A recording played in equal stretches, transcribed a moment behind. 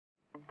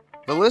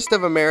The list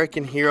of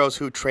American heroes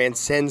who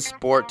transcend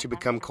sport to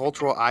become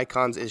cultural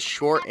icons is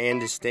short and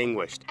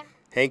distinguished.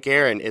 Hank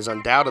Aaron is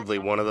undoubtedly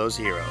one of those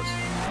heroes.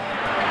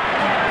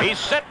 He's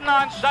sitting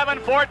on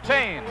 7-14.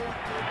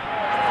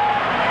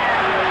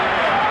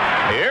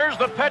 Here's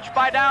the pitch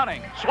by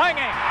Downing.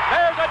 Swinging.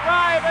 There's a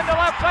drive into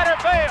left center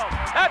field.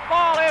 That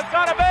ball is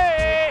going to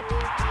be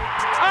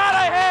out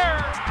of here.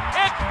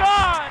 It's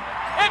gone.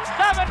 It's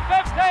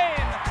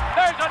 7-15.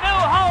 There's a new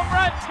home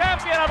run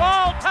champion of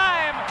all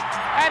time,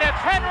 and it's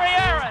Henry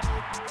Aaron.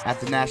 At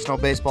the National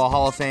Baseball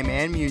Hall of Fame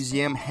and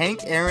Museum, Hank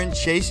Aaron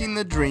Chasing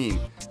the Dream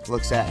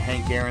looks at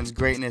Hank Aaron's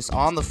greatness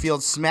on the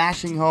field,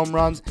 smashing home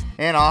runs,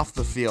 and off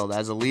the field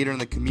as a leader in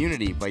the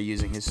community by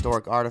using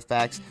historic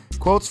artifacts,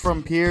 quotes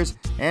from peers,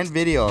 and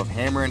video of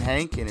Hammerin'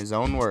 Hank in his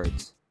own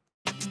words.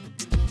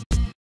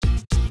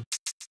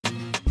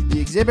 The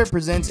exhibit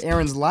presents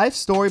Aaron's life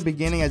story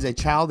beginning as a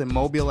child in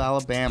Mobile,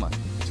 Alabama,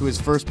 to his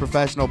first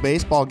professional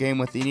baseball game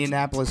with the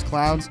Indianapolis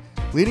Clowns,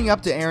 leading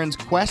up to Aaron's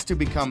quest to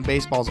become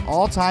baseball's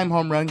all-time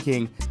home run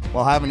king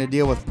while having to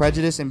deal with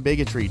prejudice and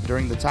bigotry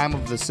during the time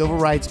of the Civil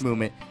Rights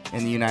Movement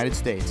in the United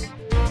States.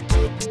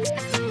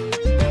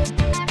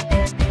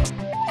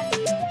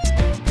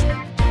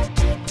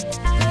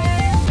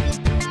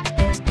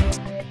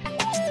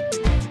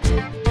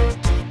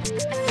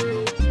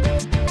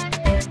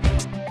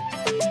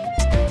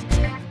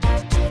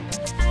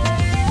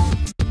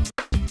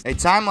 A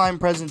timeline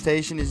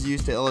presentation is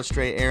used to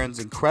illustrate Aaron's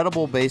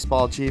incredible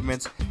baseball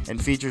achievements and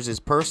features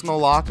his personal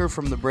locker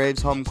from the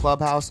Braves' home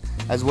clubhouse,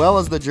 as well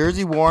as the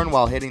jersey worn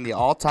while hitting the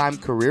all-time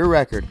career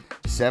record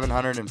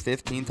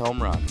 715th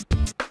home run.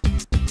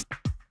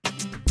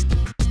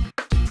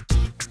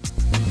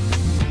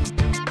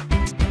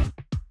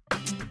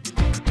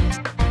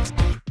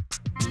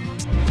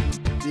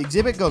 The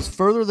exhibit goes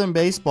further than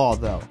baseball,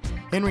 though.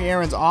 Henry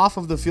Aaron's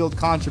off-of-the-field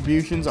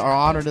contributions are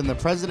honored in the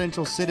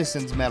Presidential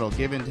Citizens Medal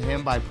given to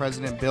him by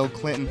President Bill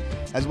Clinton,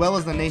 as well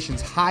as the nation's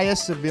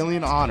highest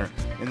civilian honor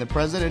in the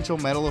Presidential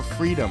Medal of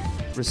Freedom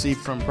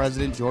received from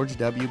President George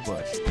W.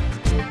 Bush.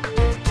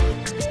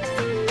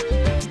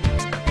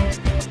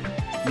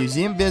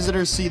 Museum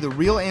visitors see the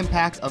real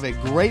impact of a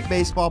great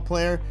baseball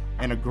player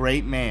and a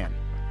great man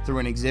through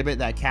an exhibit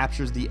that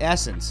captures the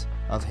essence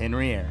of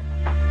Henry Aaron.